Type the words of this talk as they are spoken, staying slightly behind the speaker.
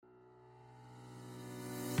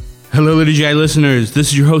Hello, Liturgy Guy listeners. This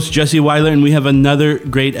is your host, Jesse Weiler, and we have another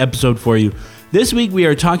great episode for you. This week, we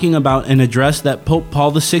are talking about an address that Pope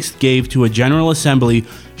Paul VI gave to a General Assembly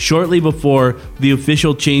shortly before the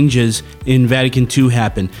official changes in Vatican II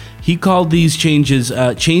happened. He called these changes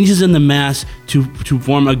changes in the Mass to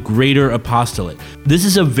form a greater apostolate. This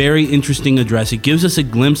is a very interesting address. It gives us a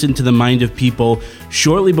glimpse into the mind of people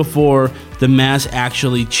shortly before the Mass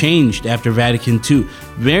actually changed after Vatican II.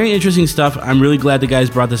 Very interesting stuff. I'm really glad the guys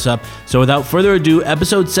brought this up. So without further ado,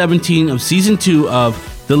 episode 17 of season 2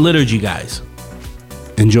 of The Liturgy Guys.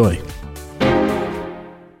 Enjoy.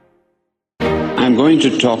 I'm going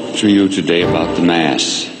to talk to you today about the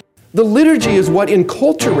Mass. The liturgy is what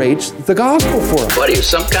enculturates the gospel for us. What are you,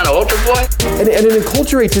 some kind of altar boy? And it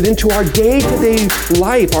enculturates it into our day-to-day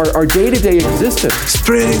life, our day-to-day existence. It's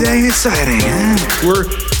pretty dang exciting, huh? We're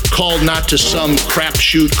called not to some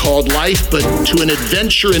crapshoot called life, but to an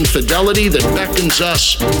adventure in fidelity that beckons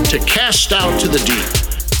us to cast out to the deep.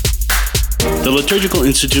 The Liturgical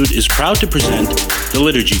Institute is proud to present The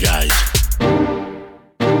Liturgy Guys.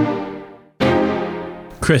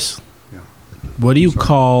 Chris, what do you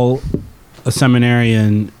call a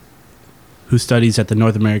seminarian who studies at the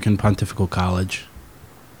North American Pontifical College?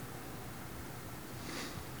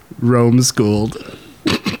 Rome schooled.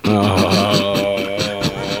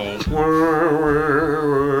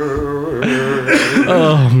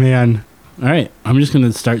 Oh, man. All right, I'm just going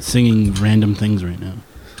to start singing random things right now.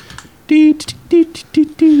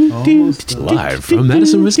 Almost live from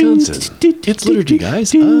Madison, Wisconsin. It's Liturgy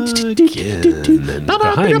Guys again. And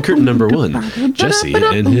behind curtain number 1, Jesse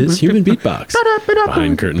and his human beatbox.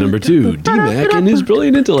 Behind curtain number 2, D-Mac and his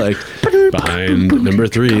brilliant intellect. Behind number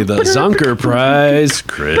 3, the Zonker Prize,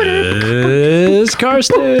 Chris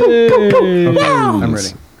Karsten. I'm ready.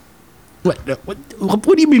 What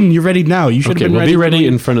do you mean you're ready now? You should have been ready. Be ready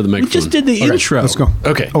in front of the microphone. We just did the intro. Let's go.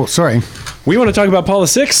 Okay. Oh, sorry. We want to talk about Paul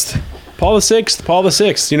VI. Paul VI.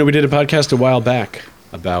 You know, we did a podcast a while back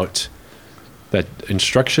about that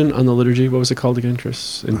instruction on the liturgy. What was it called again,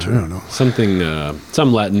 Chris? I don't know. Something,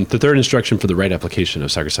 some Latin. The third instruction for the right application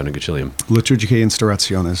of Sacrosanctum Concilium. Liturgicae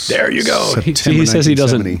Instaurationis. There you go. He September says he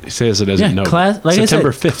doesn't. 1970. He says it doesn't know.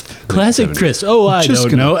 September 5th. Classic 1970. Chris. Oh, I Just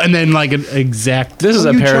don't know. And then like an exact. This is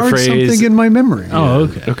a You jarred paraphrase. something in my memory. Oh,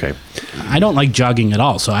 okay. Okay. I don't like jogging at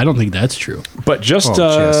all, so I don't think that's true. But just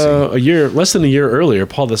Jesse. less than a year earlier,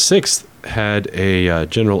 Paul VI had a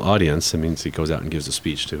general audience. That means he goes out and gives a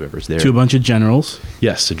speech to whoever's there. To a bunch of generals.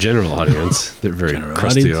 Yes, a general audience. They're very General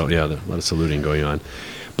crusty. audience. Yeah, there's a lot of saluting going on.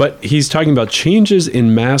 But he's talking about changes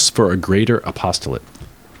in Mass for a greater apostolate.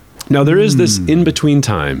 Now, there is this in-between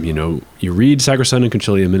time. You know, you read Sacrosanctum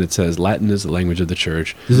Concilium and it says Latin is the language of the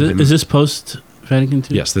church. Is this post-Vatican II?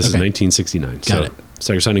 Yes, this is Okay. 1969. Got it.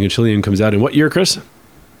 Sacrosanctum Concilium comes out in what year, Chris?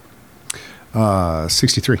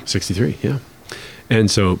 63. 63, yeah.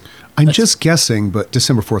 And so... I'm just guessing, but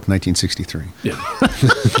December 4th, 1963. Yeah.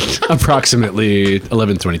 Approximately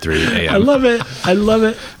 11:23 a.m. I love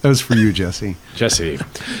it. That was for you, Jesse. Jesse.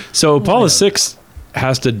 So Paul VI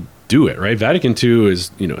has to do it, right? Vatican II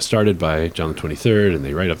is, started by John the 23rd, and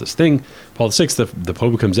they write up this thing. Paul VI, the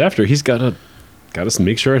Pope who comes after, he's got to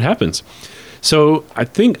make sure it happens. So I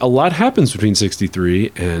think a lot happens between 63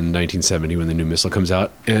 and 1970 when the new missal comes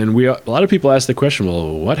out. And a lot of people ask the question,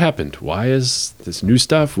 well, what happened? Why is this new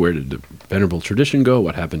stuff? Where did the venerable tradition go?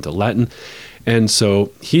 What happened to Latin? And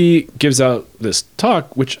so he gives out this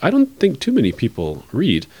talk, which I don't think too many people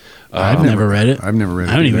read. I've never read it. I've never read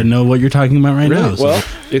it I don't either. even know what you're talking about right now. So. Well,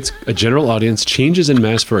 it's a general audience, changes in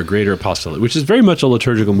Mass for a greater apostolate, which is very much a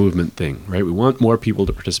liturgical movement thing, right? We want more people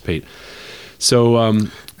to participate. So...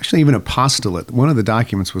 Actually, even apostolate. One of the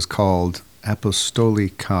documents was called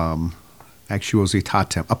Apostolicam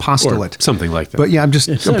Actuositatem. Apostolate. Or something like that. But yeah, I'm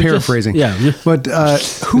paraphrasing. Just- But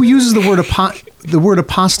who uses the word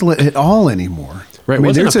apostolate at all anymore? Right, I mean,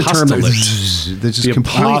 wasn't there's a term apostolate. that just The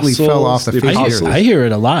completely fell off the apostles, face the of the apostles. earth. I hear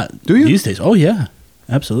it a lot. Do you? These days. Oh, yeah.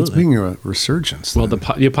 Absolutely. It's being a resurgence. Well, then.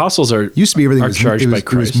 the apostles are used to be everything are was, charged by it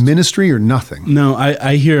Christ. was ministry or nothing. No,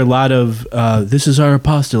 I hear a lot of, this is our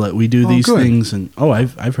apostolate. We do these good. things. And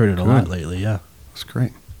I've heard it a lot lately, yeah. That's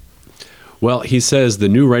great. Well, he says the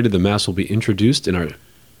new rite of the Mass will be introduced in our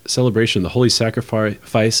celebration of the Holy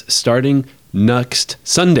Sacrifice starting next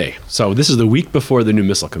Sunday. So this is the week before the new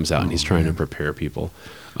missal comes out, and he's trying to prepare people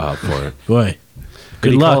for it. Boy,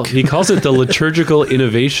 good And luck. He calls it the liturgical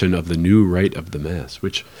innovation of the new rite of the Mass,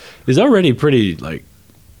 which is already pretty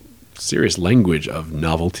serious language of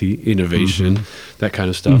novelty, innovation, that kind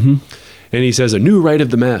of stuff. And he says a new rite of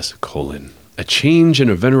the Mass, a change in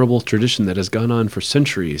a venerable tradition that has gone on for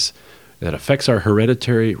centuries, that affects our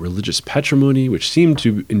hereditary religious patrimony, which seem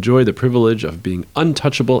to enjoy the privilege of being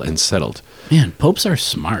untouchable and settled. Man, popes are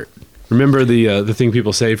smart. Remember the thing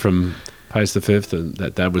people say from Pius V,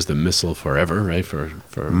 that was the missal forever, right? For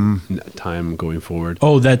time going forward.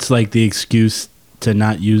 Oh, that's like the excuse to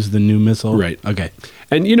not use the new missal? Right. Okay.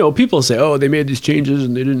 And, people say, oh, they made these changes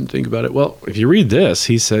and they didn't think about it. Well, if you read this,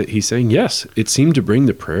 he's saying, yes, it seemed to bring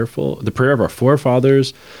the prayer of our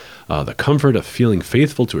forefathers, the comfort of feeling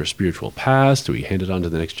faithful to our spiritual past, we hand it on to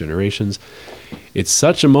the next generations. It's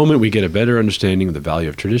such a moment we get a better understanding of the value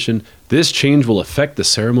of tradition. This change will affect the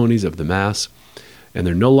ceremonies of the Mass, and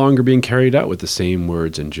they're no longer being carried out with the same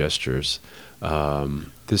words and gestures.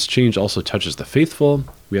 This change also touches the faithful.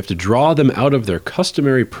 We have to draw them out of their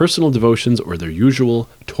customary personal devotions or their usual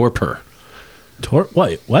torpor.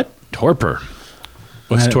 What? Torpor.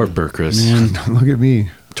 What's torpor, Chris? Man. Look at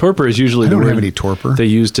me. Torpor is usually I the don't word have any torpor. they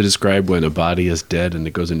use to describe when a body is dead and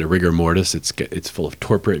it goes into rigor mortis. It's full of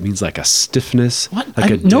torpor. It means like a stiffness. What?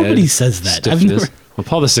 Like Nobody says that. I've Stiffness. never- Well,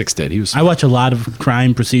 Paul VI did. I watch a lot of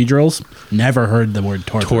crime procedurals. Never heard the word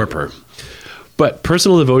torpor. Torpor. But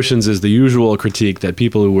personal devotions is the usual critique that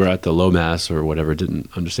people who were at the low mass or whatever didn't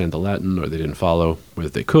understand the Latin, or they didn't follow, whether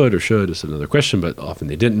they could or should is another question, but often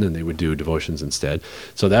they didn't, and they would do devotions instead.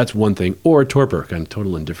 So that's one thing. Or torpor, kind of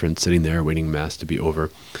total indifference, sitting there waiting mass to be over.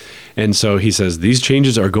 And so he says these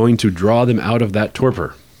changes are going to draw them out of that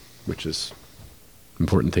torpor, which is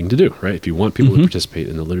important thing to do, right? If you want people to participate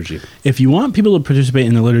in the liturgy. If you want people to participate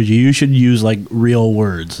in the liturgy, you should use like real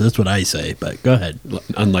words. That's what I say, but go ahead.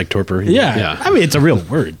 Unlike torpor. Yeah. I mean, it's a real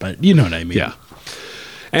word, but you know what I mean. Yeah.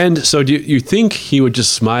 And so do you think he would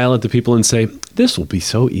just smile at the people and say, this will be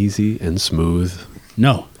so easy and smooth?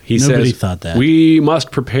 No, He nobody says, thought that. we must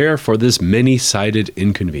prepare for this many-sided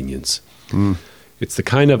inconvenience. It's the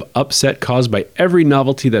kind of upset caused by every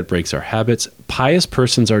novelty that breaks our habits. Pious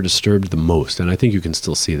persons are disturbed the most, and I think you can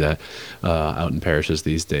still see that out in parishes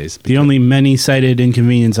these days. The only many-sided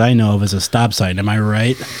inconvenience I know of is a stop sign. Am I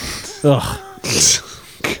right? Ugh.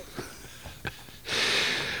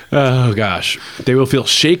 Oh, gosh. They will feel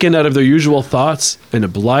shaken out of their usual thoughts and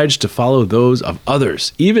obliged to follow those of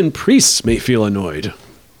others. Even priests may feel annoyed.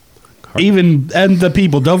 And the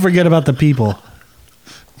people. Don't forget about the people.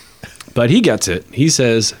 But he gets it. He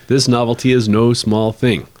says, this novelty is no small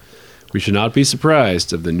thing. We should not be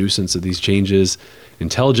surprised of the nuisance of these changes.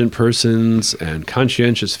 Intelligent persons and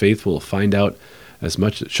conscientious faithful will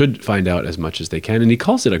should find out as much as they can. And he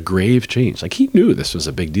calls it a grave change. Like he knew this was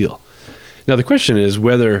a big deal. Now, the question is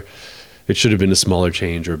whether it should have been a smaller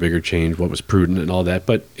change or a bigger change, what was prudent and all that.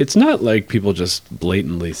 But it's not like people just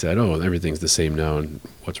blatantly said, oh, everything's the same now and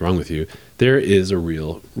what's wrong with you. There is a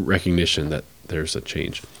real recognition that there's a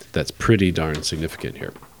change that's pretty darn significant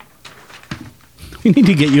here. We need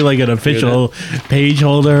to get you like an official page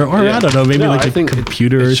holder, or I don't know, maybe like a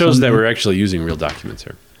computer or something. It shows that we're actually using real documents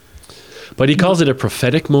here. But he calls it a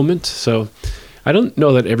prophetic moment. So I don't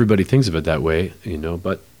know that everybody thinks of it that way,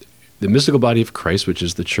 but the mystical body of Christ, which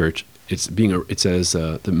is the church, it says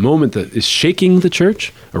the moment that is shaking the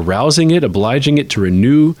church, arousing it, obliging it to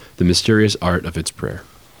renew the mysterious art of its prayer.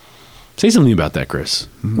 Say something about that, Chris.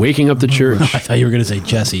 Waking up the church. I thought you were going to say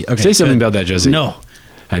Jesse. Okay, say something about that, Jesse. No.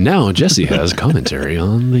 And now Jesse has commentary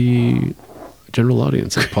on the general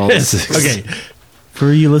audience of Paul VI. Okay.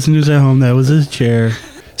 For you listeners at home, that was his chair.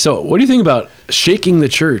 So what do you think about shaking the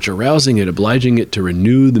church, arousing it, obliging it to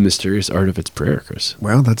renew the mysterious art of its prayer, Chris?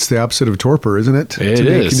 Well, that's the opposite of torpor, isn't it? It to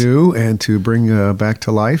is. make new and to bring back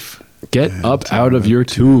to life. Get up out of your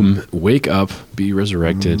tomb. Wake up. Be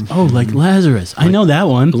resurrected. Oh, like Lazarus. I know that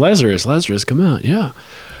one. Lazarus, come out. Yeah.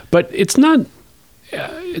 But it's not,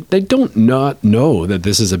 they don't not know that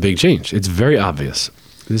this is a big change. It's very obvious.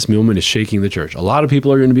 This moment is shaking the church. A lot of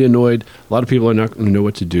people are going to be annoyed. A lot of people are not going to know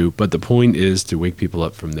what to do. But the point is to wake people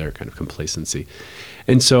up from their kind of complacency.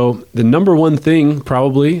 And so the number one thing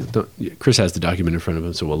probably, Chris has the document in front of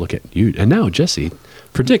him, so we'll look at you. And now, Jesse,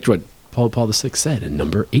 predict what Paul VI said in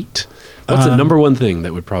number 8. What's the number one thing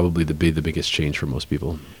that would probably be the biggest change for most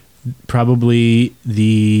people? Probably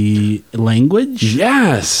the language.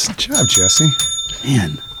 Yes. Good job, Jesse.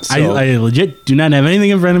 Man, So- I legit do not have anything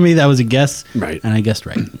in front of me. That was a guess. Right. And I guessed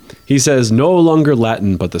right. He says, no longer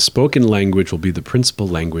Latin, but the spoken language will be the principal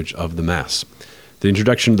language of the Mass. The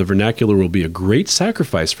introduction of the vernacular will be a great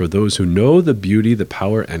sacrifice for those who know the beauty, the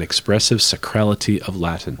power, and expressive sacrality of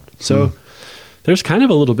Latin. So there's kind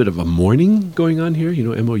of a little bit of a mourning going on here,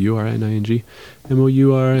 M-O-U-R-N-I-N-G.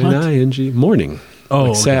 M-O-U-R-N-I-N-G. Mourning. Oh,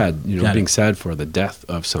 like okay. sad, Got being it. sad for the death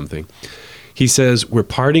of something. He says, we're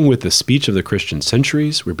parting with the speech of the Christian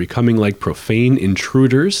centuries. We're becoming like profane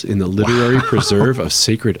intruders in the literary preserve of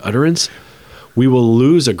sacred utterance. We will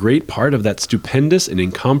lose a great part of that stupendous and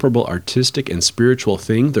incomparable artistic and spiritual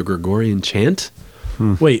thing, the Gregorian chant.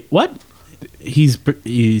 Wait, what?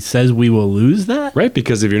 He says we will lose that? Right,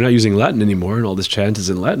 because if you're not using Latin anymore and all this chant is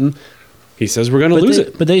in Latin, he says we're going to lose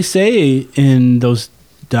it. But they say in those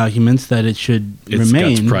documents that it should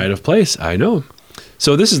remain. It's got pride of place. I know.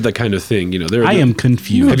 So this is the kind of thing, I am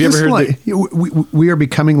confused. Have you ever heard we are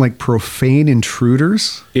becoming like profane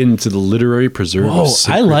intruders into the literary preserve of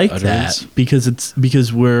sacred I like utterance? that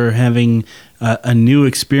because we're having a new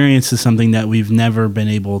experience of something that we've never been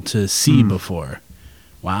able to see before.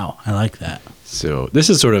 Wow, I like that. So this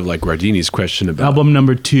is sort of like Guardini's question about Album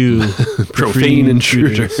number 2, profane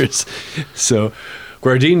intruders. So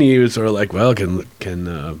Guardini was sort of like, well,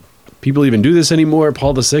 can people even do this anymore?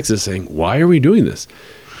 Paul VI is saying, why are we doing this?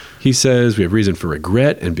 He says we have reason for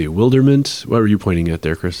regret and bewilderment. What were you pointing at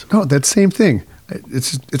there, Chris? No, that same thing.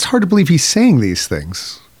 It's hard to believe he's saying these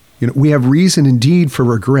things. We have reason indeed for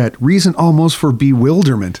regret, reason almost for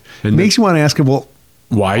bewilderment. And it makes you want to ask him, well,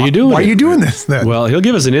 why are you doing it? Why are you doing this then? Well, he'll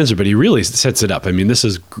give us an answer, but he really sets it up. I mean, this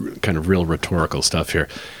is kind of real rhetorical stuff here.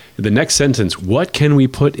 The next sentence, what can we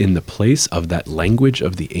put in the place of that language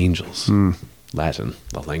of the angels? Latin,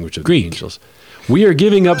 the language of Greek. the angels. We are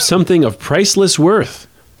giving up something of priceless worth.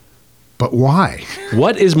 But why?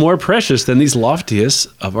 What is more precious than these loftiest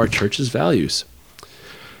of our church's values?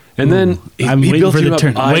 And then I'm waiting for the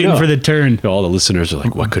turn. Waiting for the turn. All the listeners are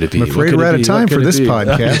like, what could it be? I'm afraid we're out of time for this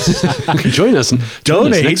podcast. Join us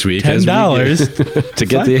Donate next week $10 to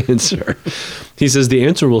get the answer. He says the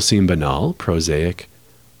answer will seem banal, prosaic.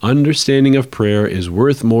 Understanding of prayer is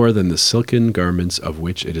worth more than the silken garments of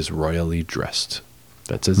which it is royally dressed.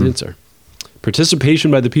 That's his answer.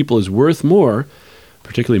 Participation by the people is worth more,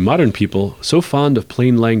 particularly modern people, so fond of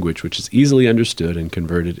plain language, which is easily understood and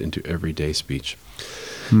converted into everyday speech.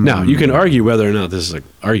 Now, you can argue whether or not this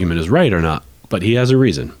argument is right or not, but he has a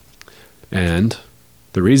reason. And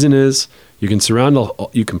the reason is you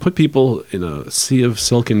can put people in a sea of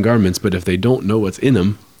silken garments, but if they don't know what's in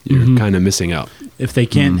them, you're kind of missing out. If they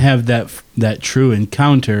can't have that true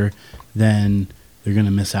encounter, then they're going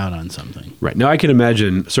to miss out on something. Right. Now, I can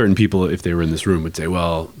imagine certain people, if they were in this room, would say,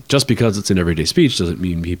 well, just because it's in everyday speech doesn't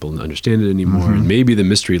mean people understand it anymore. And maybe the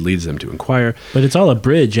mystery leads them to inquire. But it's all a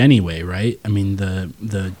bridge anyway, right? I mean,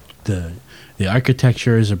 the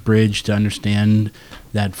architecture is a bridge to understand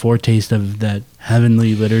that foretaste of that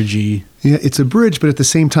heavenly liturgy. Yeah, it's a bridge, but at the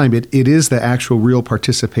same time, it is the actual real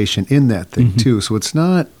participation in that thing, too. So it's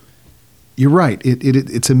not... You're right.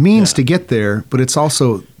 It's a means to get there, but it's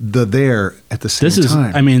also there at the same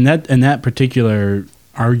time. I mean, that particular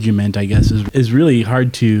argument, I guess, is really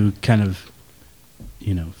hard to kind of,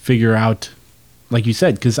 figure out, like you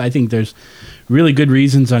said, because I think there's really good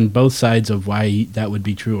reasons on both sides of why that would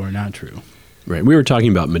be true or not true. Right. We were talking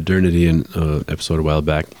about modernity in an episode a while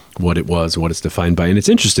back, what it was, what it's defined by. And it's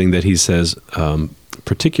interesting that he says,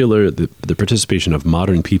 the participation of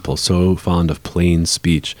modern people so fond of plain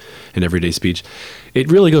speech and everyday speech. It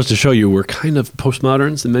really goes to show you we're kind of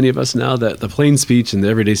postmoderns, and many of us now, that the plain speech and the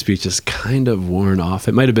everyday speech is kind of worn off.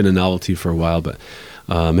 It might have been a novelty for a while, but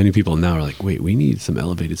many people now are like, wait, we need some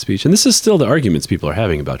elevated speech. And this is still the arguments people are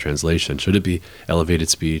having about translation. Should it be elevated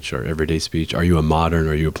speech or everyday speech? Are you a modern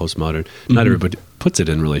or are you a postmodern? Not everybody puts it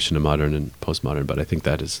in relation to modern and postmodern, but I think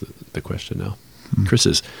that is the question now. Chris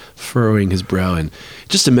is furrowing his brow, and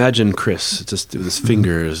just imagine Chris just with his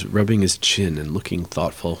fingers rubbing his chin and looking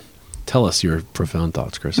thoughtful. Tell us your profound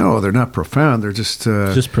thoughts, Chris. No, they're not profound. They're just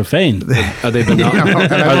profane. Are they banal?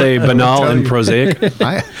 Are they banal and prosaic?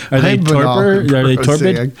 Are they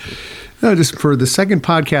torpid? No, just for the second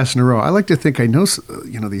podcast in a row, I like to think I know,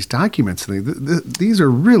 these documents. These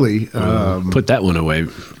are really put that one away.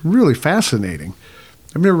 Really fascinating.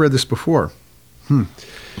 I've never read this before.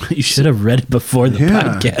 You should have read it before the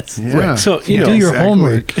podcast. Yeah. Right. So do your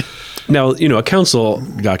homework. Now, a council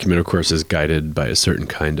document, of course, is guided by a certain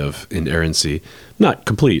kind of inerrancy, not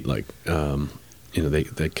complete, like,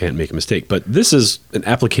 they can't make a mistake. But this is an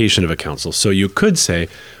application of a council. So you could say,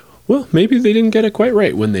 well, maybe they didn't get it quite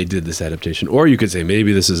right when they did this adaptation. Or you could say,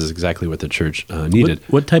 maybe this is exactly what the church needed.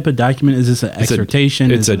 What type of document? Is this an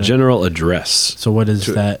exhortation? It's a general address. So what is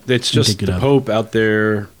that? It's just the Pope out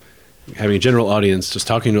there having a general audience, just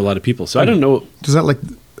talking to a lot of people. So I don't know. Does that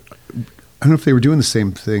I don't know if they were doing the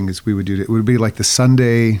same thing as we would do. It would be like the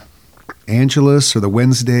Sunday Angelus or the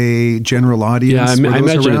Wednesday general audience. Yeah, I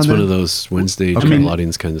imagine it's one of those Wednesday general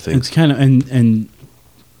audience kind of things. It's kind of, and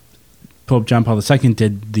Pope John Paul II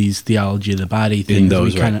did these theology of the body things. In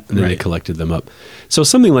those, right. And then they collected them up. So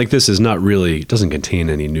something like this is not really, doesn't contain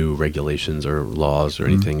any new regulations or laws or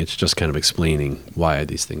anything. It's just kind of explaining why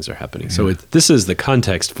these things are happening. So this is the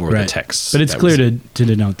context for the text. But it's clear to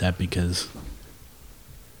denote that because,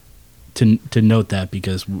 to note that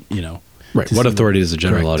because, you know. Right. What authority does the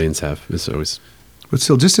general audience have? It's always... But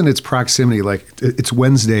still, just in its proximity, like it's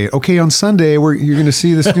Wednesday. Okay, on Sunday, you're going to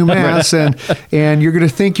see this new mass, and you're going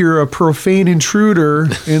to think you're a profane intruder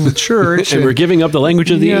in the church. and we're giving up the language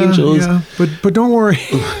of the angels. Yeah, but don't worry.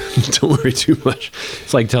 Don't worry too much.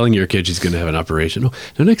 It's like telling your kid she's going to have an operation. Oh,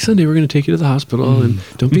 no, next Sunday we're going to take you to the hospital, and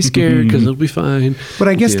don't be scared because it'll be fine. But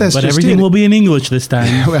I guess that's but just everything will be in English this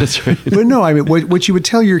time. That's right. But no, I mean, what you would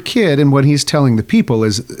tell your kid and what he's telling the people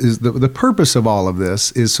is the purpose of all of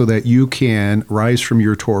this is so that you can rise from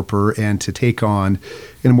your torpor and to take on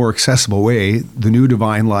in a more accessible way the new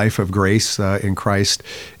divine life of grace in Christ,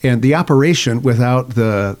 and the operation without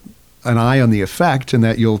an eye on the effect, and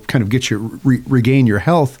that you'll kind of get regain your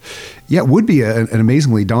health, would be an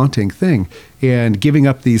amazingly daunting thing. And giving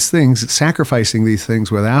up these things, sacrificing these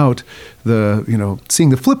things without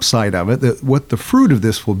seeing the flip side of it, that what the fruit of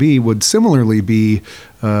this will be would similarly be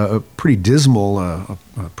a pretty dismal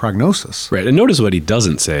prognosis. Right. And notice what he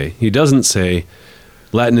doesn't say. He doesn't say,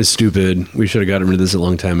 Latin is stupid. We should have gotten rid of this a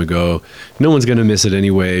long time ago. No one's going to miss it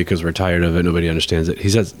anyway because we're tired of it. Nobody understands it. He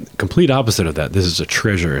says complete opposite of that. This is a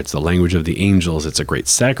treasure. It's the language of the angels. It's a great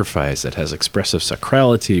sacrifice. It has expressive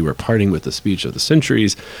sacrality. We're parting with the speech of the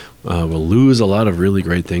centuries. We'll lose a lot of really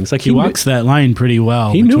great things. Like he walks that line pretty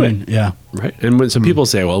well. He knew it. Yeah. Right. And when some people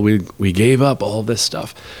say, well, we gave up all this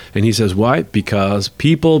stuff. And he says, why? Because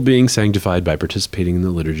people being sanctified by participating in the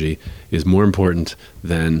liturgy is more important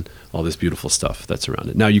than all this beautiful stuff that's around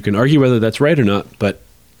it. Now, you can argue whether that's right or not, but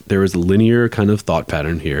there is a linear kind of thought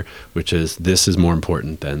pattern here, which is this is more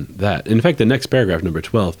important than that. In fact, the next paragraph, number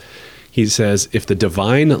 12, he says, if the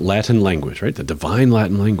divine Latin language, right, the divine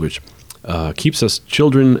Latin language keeps us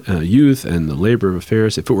children, youth, and the labor of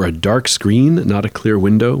affairs, if it were a dark screen, not a clear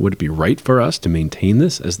window, would it be right for us to maintain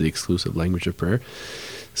this as the exclusive language of prayer?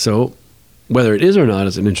 So whether it is or not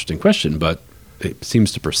is an interesting question, but it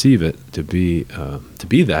seems to perceive it to be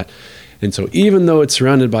that. And so even though it's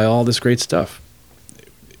surrounded by all this great stuff,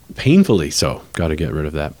 painfully so, got to get rid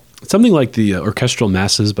of that. Something like the orchestral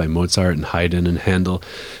masses by Mozart and Haydn and Handel,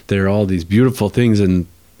 they're all these beautiful things, and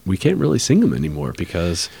we can't really sing them anymore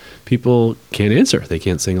because people can't answer. They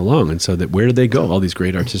can't sing along. And so where do they go? All these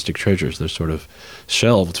great artistic treasures, they're sort of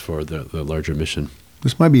shelved for the larger mission.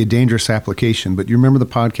 This might be a dangerous application, but you remember the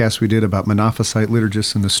podcast we did about Monophysite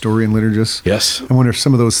liturgists and Nestorian liturgists? Yes. I wonder if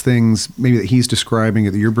some of those things, maybe that he's describing,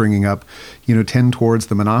 that you're bringing up, tend towards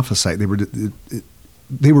the Monophysite.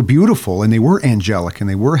 They were beautiful, and they were angelic, and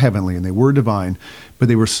they were heavenly, and they were divine, but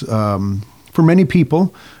they were, for many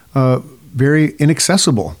people, very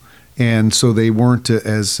inaccessible, and so they weren't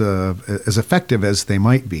as effective as they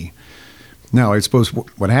might be. Now, I suppose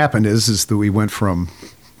what happened is that we went from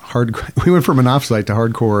Monophysite to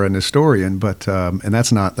hardcore and Nestorian, but and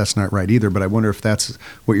that's not right either. But I wonder if that's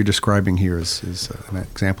what you're describing here is an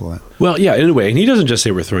example of that. Well, yeah, in a way, and he doesn't just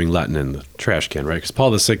say we're throwing Latin in the trash can, right? Because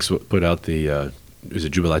Paul VI put out the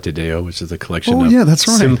Jubilate Deo, which is a collection of that's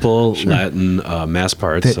right. simple Latin mass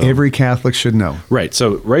parts that every Catholic should know. Right.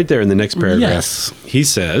 So right there in the next paragraph, he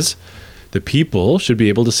says the people should be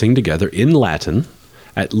able to sing together in Latin,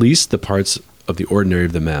 at least the parts of the ordinary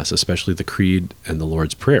of the Mass, especially the Creed and the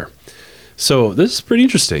Lord's Prayer. So this is pretty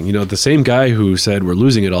interesting. The same guy who said we're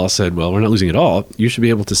losing it all said, well, we're not losing it all. You should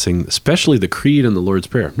be able to sing especially the Creed and the Lord's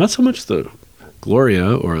Prayer. Not so much the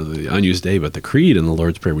Gloria or the Agnus Dei, but the Creed and the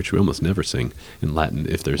Lord's Prayer, which we almost never sing in Latin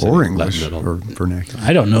if there's or any English Latin at all. Or vernacular.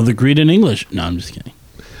 I don't know the Creed in English. No, I'm just kidding.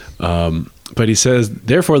 But he says,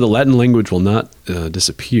 therefore, the Latin language will not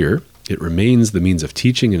disappear. It remains the means of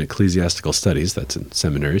teaching in ecclesiastical studies. That's in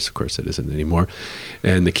seminaries. Of course, it isn't anymore.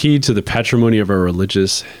 And the key to the patrimony of our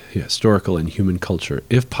religious, historical, and human culture.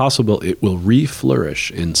 If possible, it will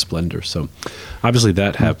re-flourish in splendor. So obviously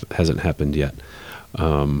that hasn't happened yet.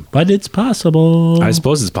 But it's possible. I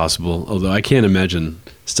suppose it's possible, although I can't imagine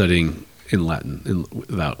studying in Latin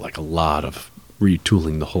without like a lot of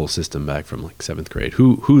retooling the whole system back from like 7th grade.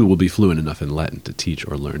 Who will be fluent enough in Latin to teach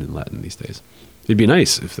or learn in Latin these days? It'd be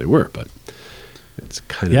nice if they were, but it's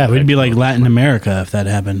kind of... Yeah, it would be like Latin America if that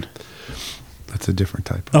happened. That's a different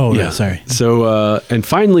type. Oh, yeah, sorry. So, and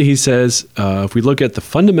finally, he says, if we look at the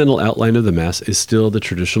fundamental outline of the Mass is still the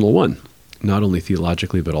traditional one, not only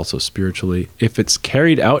theologically, but also spiritually. If it's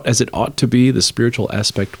carried out as it ought to be, the spiritual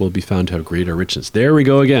aspect will be found to have greater richness. There we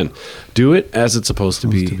go again. Do it as it's supposed to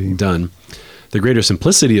be done. The greater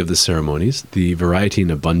simplicity of the ceremonies, the variety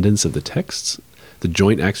and abundance of the texts, the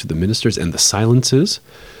joint acts of the ministers, and the silences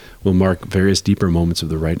will mark various deeper moments of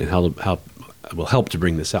the rite and will help to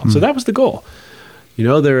bring this out. So that was the goal.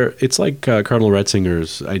 It's like Cardinal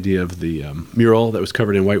Ratzinger's idea of the mural that was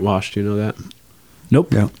covered in whitewash. Do you know that?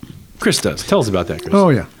 Nope. Yeah. Chris does. Tell us about that, Chris. Oh,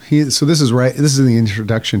 yeah. So this is right. This is in the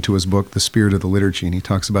introduction to his book, The Spirit of the Liturgy, and he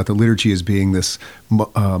talks about the liturgy as being this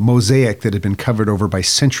mosaic that had been covered over by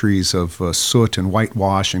centuries of soot and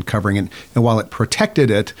whitewash and covering it. And while it protected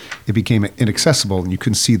it, it became inaccessible, and you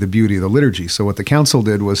couldn't see the beauty of the liturgy. So what the council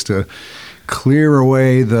did was to clear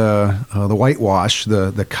away the whitewash,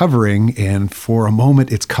 the covering, and for a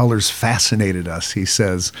moment its colors fascinated us, he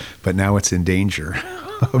says, but now it's in danger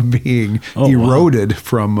of being eroded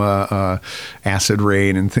from acid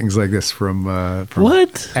rain and things like this from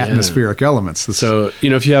atmospheric elements. So,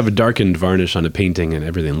 if you have a darkened varnish on a painting and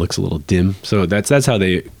everything looks a little dim, so that's how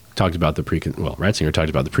they talked about Ratzinger talked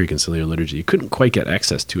about the preconciliar liturgy. You couldn't quite get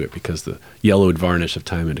access to it because the yellowed varnish of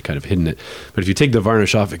time had kind of hidden it. But if you take the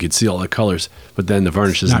varnish off, you could see all the colors, but then the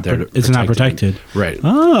varnish isn't there. It's not protected. Right.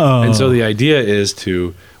 Oh. And so the idea is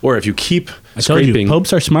if you keep scraping.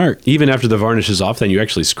 Popes are smart. Even after the varnish is off, then you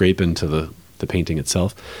actually scrape into the painting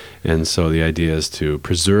itself. And so the idea is to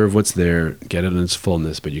preserve what's there, get it in its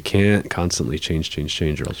fullness, but you can't constantly change,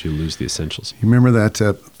 or else you lose the essentials. You remember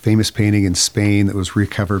that famous painting in Spain that was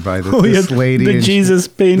recovered by this lady? The Jesus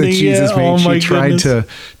painting. The Jesus painting. Oh, my she tried goodness.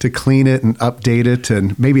 to clean it and update it,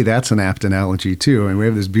 and maybe that's an apt analogy too. And we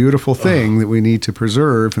have this beautiful thing that we need to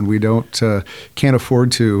preserve, and we can't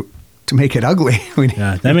afford to make it ugly.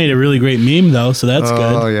 Yeah, that made a really great meme, though, so that's good.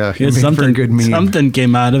 Oh, yeah. Something, a good meme. Something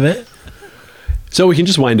came out of it. So we can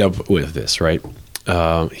just wind up with this, right?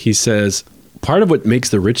 He says, part of what makes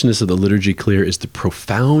the richness of the liturgy clear is the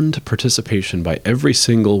profound participation by every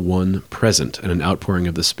single one present and an outpouring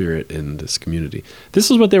of the Spirit in this community.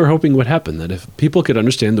 This is what they were hoping would happen, that if people could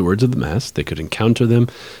understand the words of the Mass, they could encounter them,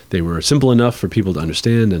 they were simple enough for people to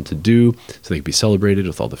understand and to do, so they could be celebrated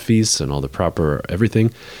with all the feasts and all the proper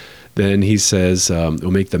everything. Then he says, it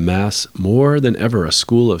will make the Mass more than ever a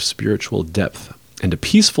school of spiritual depth and a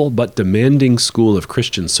peaceful but demanding school of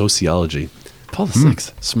Christian sociology. Paul VI,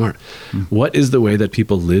 smart. What is the way that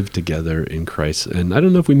people live together in Christ? And I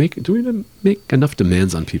don't know if we make enough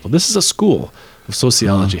demands on people. This is a school of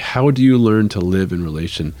sociology. How do you learn to live in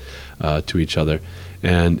relation to each other?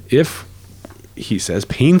 And if, he says,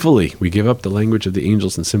 painfully, we give up the language of the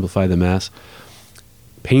angels and simplify the Mass,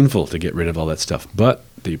 painful to get rid of all that stuff. But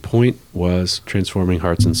the point was transforming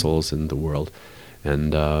hearts and souls in the world.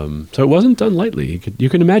 And so it wasn't done lightly. You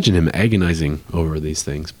can imagine him agonizing over these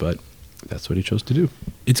things, but that's what he chose to do.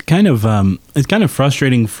 It's kind of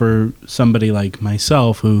frustrating for somebody like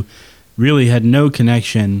myself who really had no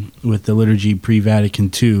connection with the liturgy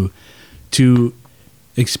pre-Vatican II to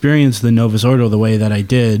experience the Novus Ordo the way that I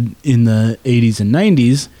did in the 80s and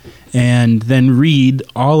 90s, and then read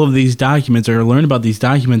all of these documents or learn about these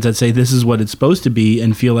documents that say this is what it's supposed to be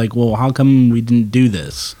and feel like, well, how come we didn't do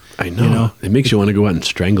this? I know. It makes you want to go out and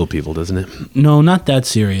strangle people, doesn't it? No, not that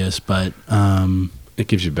serious, but it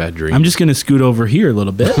gives you bad dreams. I'm just going to scoot over here a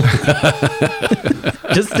little bit,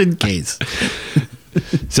 just in case.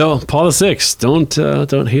 So Paul VI,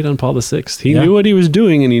 don't hate on Paul VI. He knew what he was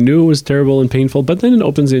doing, and he knew it was terrible and painful. But then it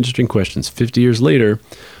opens the interesting questions. 50 years later,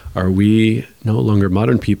 are we no longer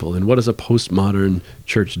modern people? And what does a postmodern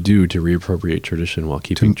church do to reappropriate tradition while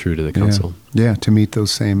keeping true to the council? Yeah, to meet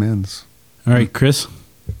those same ends. All right, Chris.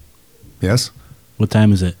 Yes? What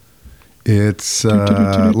time is it? It's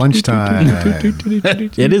lunchtime.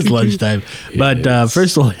 It is lunchtime. But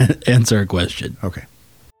first we'll answer a question. Okay.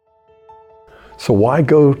 So why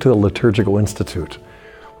go to the Liturgical Institute?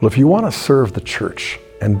 Well, if you want to serve the church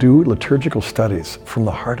and do liturgical studies from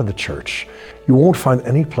the heart of the church, you won't find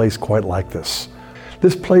any place quite like this.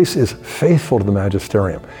 This place is faithful to the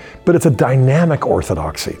magisterium, but it's a dynamic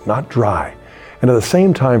orthodoxy, not dry. And at the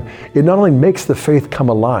same time, it not only makes the faith come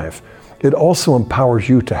alive, it also empowers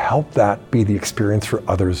you to help that be the experience for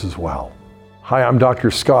others as well. Hi, I'm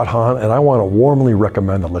Dr. Scott Hahn, and I want to warmly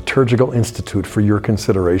recommend the Liturgical Institute for your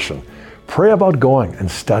consideration. Pray about going and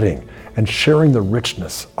studying and sharing the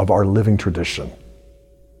richness of our living tradition.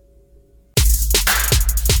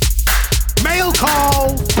 Mail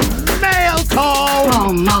call! Mail call!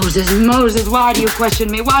 Oh, Moses, why do you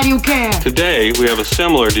question me? Why do you care? Today, we have a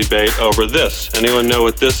similar debate over this. Anyone know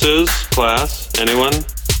what this is, class? Anyone?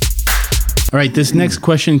 All right, this next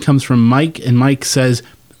question comes from Mike, and Mike says,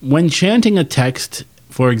 when chanting a text,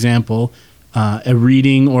 for example, a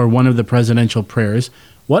reading or one of the presidential prayers,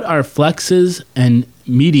 what are flexes and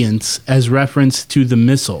mediants as reference to the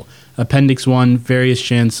missal? Appendix 1, various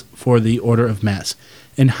chants for the order of Mass.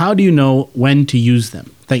 And how do you know when to use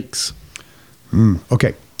them? Thanks.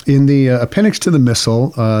 Okay. In the appendix to the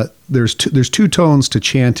Missal, there's two tones to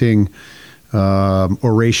chanting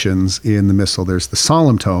orations in the Missal. There's the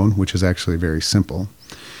solemn tone, which is actually very simple.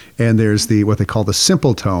 And there's what they call the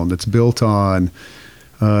simple tone that's built on,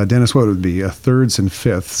 Dennis, what would it be? Thirds and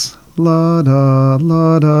fifths. La da,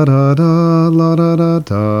 la da da da, la da da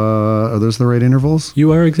da. Are those the right intervals?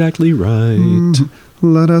 You are exactly right.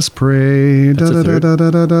 Let us pray. That's Da a da third. da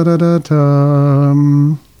da da da da da da.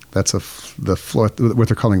 That's what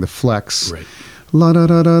they're calling the flex. Right. La da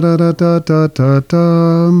da da da da da da da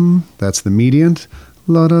da. That's the mediant.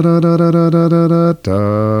 La da da da da da da da da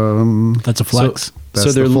da. That's a flex.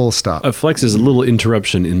 That's the full stop. A flex is a little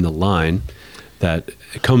interruption in the line that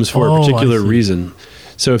comes for a particular reason.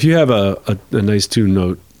 So if you have a nice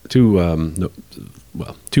two-part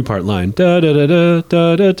line, da da da da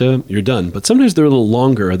da da da, you're done. But sometimes they're a little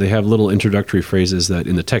longer, or they have little introductory phrases that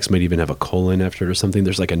in the text might even have a colon after it or something.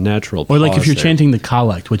 There's like a natural Or like if pause you're there. chanting the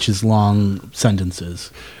collect, which is long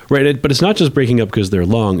sentences. Right, but it's not just breaking up because they're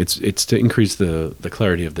long. It's to increase the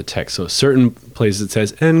clarity of the text. So certain places it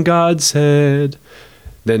says, "And God said,"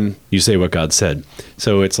 then you say what God said.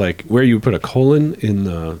 So it's like where you put a colon in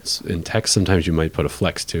text. Sometimes you might put a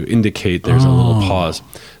flex to indicate there's a little pause.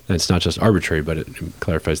 And it's not just arbitrary, but it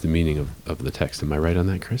clarifies the meaning of the text. Am I right on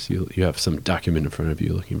that, Chris? You have some document in front of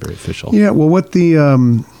you, looking very official. Yeah. Well, what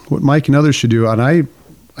Mike and others should do, and I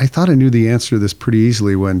thought I knew the answer to this pretty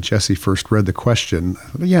easily when Jesse first read the question.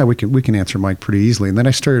 Yeah, we can answer Mike pretty easily. And then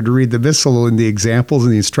I started to read the Missal and the examples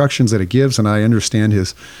and the instructions that it gives, and I understand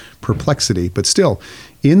his perplexity. But still,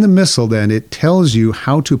 in the Missal, then, it tells you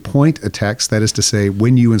how to point a text. That is to say,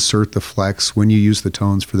 when you insert the flex, when you use the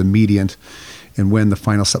tones for the mediant, and when the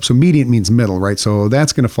final stop. So mediant means middle, right? So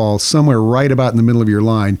that's going to fall somewhere right about in the middle of your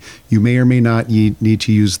line. You may or may not need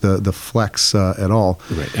to use the flex at all.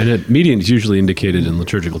 Right, and a mediant is usually indicated in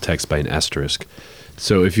liturgical text by an asterisk.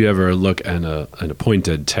 So if you ever look at an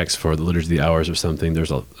appointed text for the Liturgy of the Hours or something,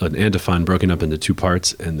 there's an antiphon broken up into two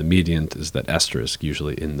parts, and the mediant is that asterisk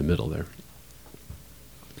usually in the middle there.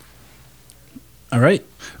 All right.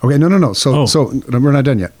 Okay, no. So we're not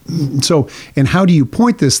done yet. So, and how do you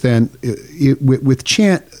point this then? With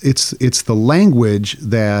chant, it's the language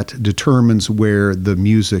that determines where the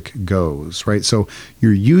music goes, right? So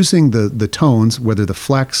you're using the tones, whether the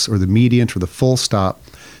flex or the mediant or the full stop,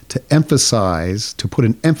 to emphasize, to put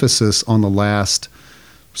an emphasis on the last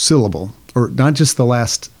syllable, or not just the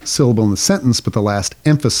last syllable in the sentence, but the last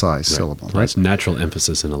emphasized syllable, right? That's natural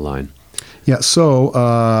emphasis in a line. Yeah.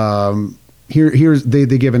 So. Here's they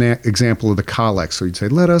give an example of the collect. So you'd say,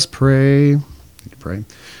 "Let us pray." Pray.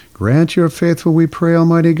 Grant your faithful, we pray,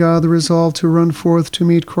 Almighty God, the resolve to run forth to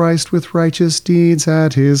meet Christ with righteous deeds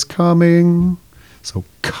at His coming. So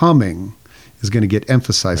coming is going to get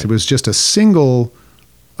emphasized. Right. If it was just a single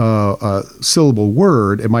syllable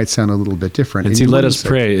word, it might sound a little bit different. And see, "let us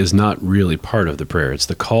pray" is not really part of the prayer. It's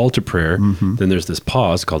the call to prayer. Mm-hmm. Then there's this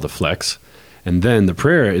pause called the flex. And then the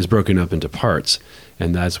prayer is broken up into parts,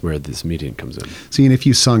 and that's where this mediant comes in. See, and if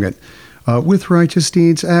you sung it, with righteous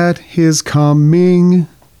deeds at His coming,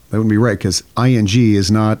 that wouldn't be right, because ing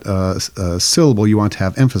is not a syllable you want to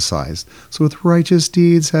have emphasized. So with righteous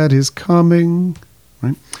deeds at His coming,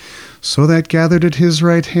 right? So that gathered at His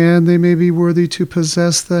right hand, they may be worthy to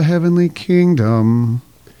possess the heavenly kingdom.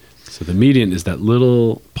 So the mediant is that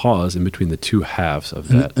little pause in between the two halves of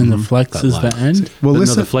that. And the flex is the end? Well,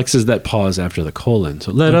 listen. No, the flex is that pause after the colon.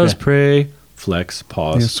 So let us pray, flex,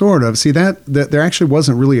 pause. Yeah, sort of. See, that there actually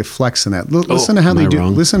wasn't really a flex in that. Listen to how they do.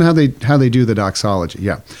 Wrong? Listen how they do the doxology.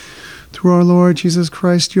 Yeah. Through our Lord Jesus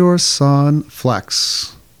Christ, your Son,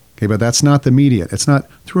 flex. Okay, but that's not the mediant. It's not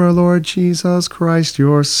through our Lord Jesus Christ,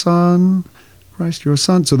 your Son. Christ, your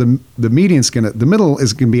Son. So the mediant's the middle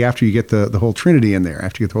is gonna be after you get the whole Trinity in there,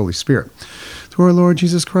 after you get the Holy Spirit. Through our Lord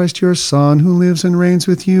Jesus Christ, your Son, who lives and reigns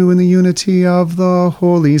with you in the unity of the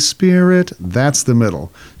Holy Spirit. That's the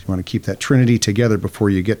middle. You want to keep that Trinity together before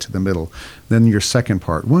you get to the middle. Then your second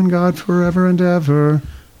part, one God forever and ever.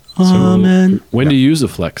 Amen. So when do you use a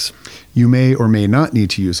flex? You may or may not need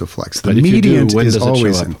to use a flex. The But if you do, mediant when is does it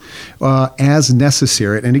always show in, as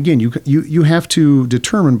necessary. And again, you have to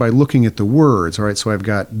determine by looking at the words. All right, so I've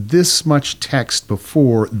got this much text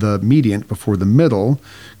before the mediant, before the middle.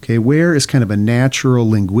 Okay, where is kind of a natural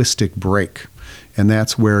linguistic break? And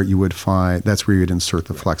that's where you would you'd insert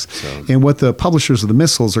the flex. So, and what the publishers of the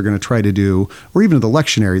Missals are going to try to do, or even the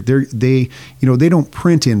lectionary, they don't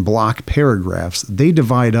print in block paragraphs. They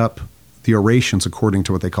divide up the orations according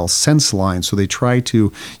to what they call sense lines. So they try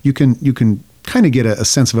to, you can kind of get a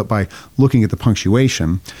sense of it by looking at the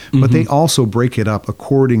punctuation, but they also break it up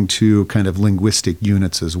according to kind of linguistic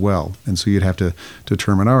units as well. And so you'd have to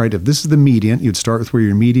determine, all right, if this is the median, you'd start with where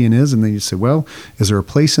your median is, and then you'd say, well, is there a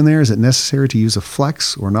place in there? Is it necessary to use a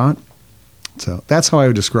flex or not? So that's how I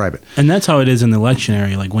would describe it. And that's how it is in the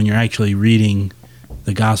lectionary, like when you're actually reading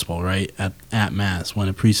the gospel, right, at Mass. When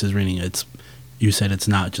a priest is reading it, you said it's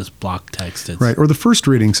not just block text. Right, or the first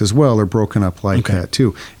readings as well are broken up like that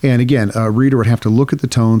too. And again, a reader would have to look at the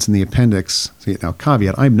tones in the appendix. See, now,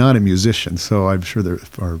 caveat, I'm not a musician, so I'm sure there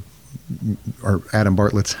are Adam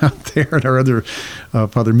Bartlett's out there and our other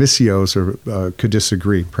Father Missios could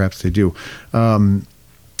disagree. Perhaps they do.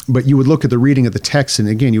 But you would look at the reading of the text, and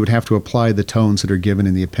again, you would have to apply the tones that are given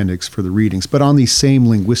in the appendix for the readings. But on these same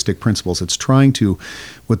linguistic principles,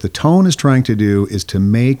 what the tone is trying to do is to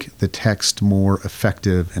make the text more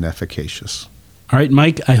effective and efficacious. All right,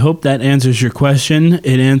 Mike, I hope that answers your question.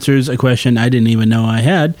 It answers a question I didn't even know I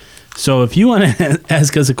had. So if you want to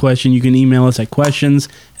ask us a question, you can email us at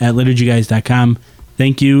questions@liturgyguys.com.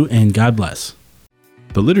 Thank you, and God bless.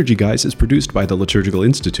 The Liturgy Guys is produced by the Liturgical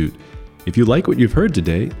Institute. If you like what you've heard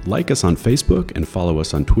today, like us on Facebook and follow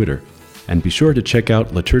us on Twitter. And be sure to check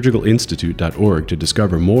out liturgicalinstitute.org to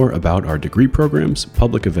discover more about our degree programs,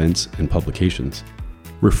 public events, and publications.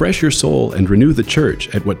 Refresh your soul and renew the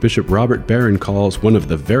church at what Bishop Robert Barron calls one of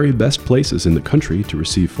the very best places in the country to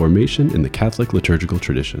receive formation in the Catholic liturgical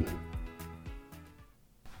tradition.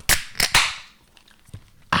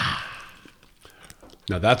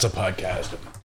 Now that's a podcast.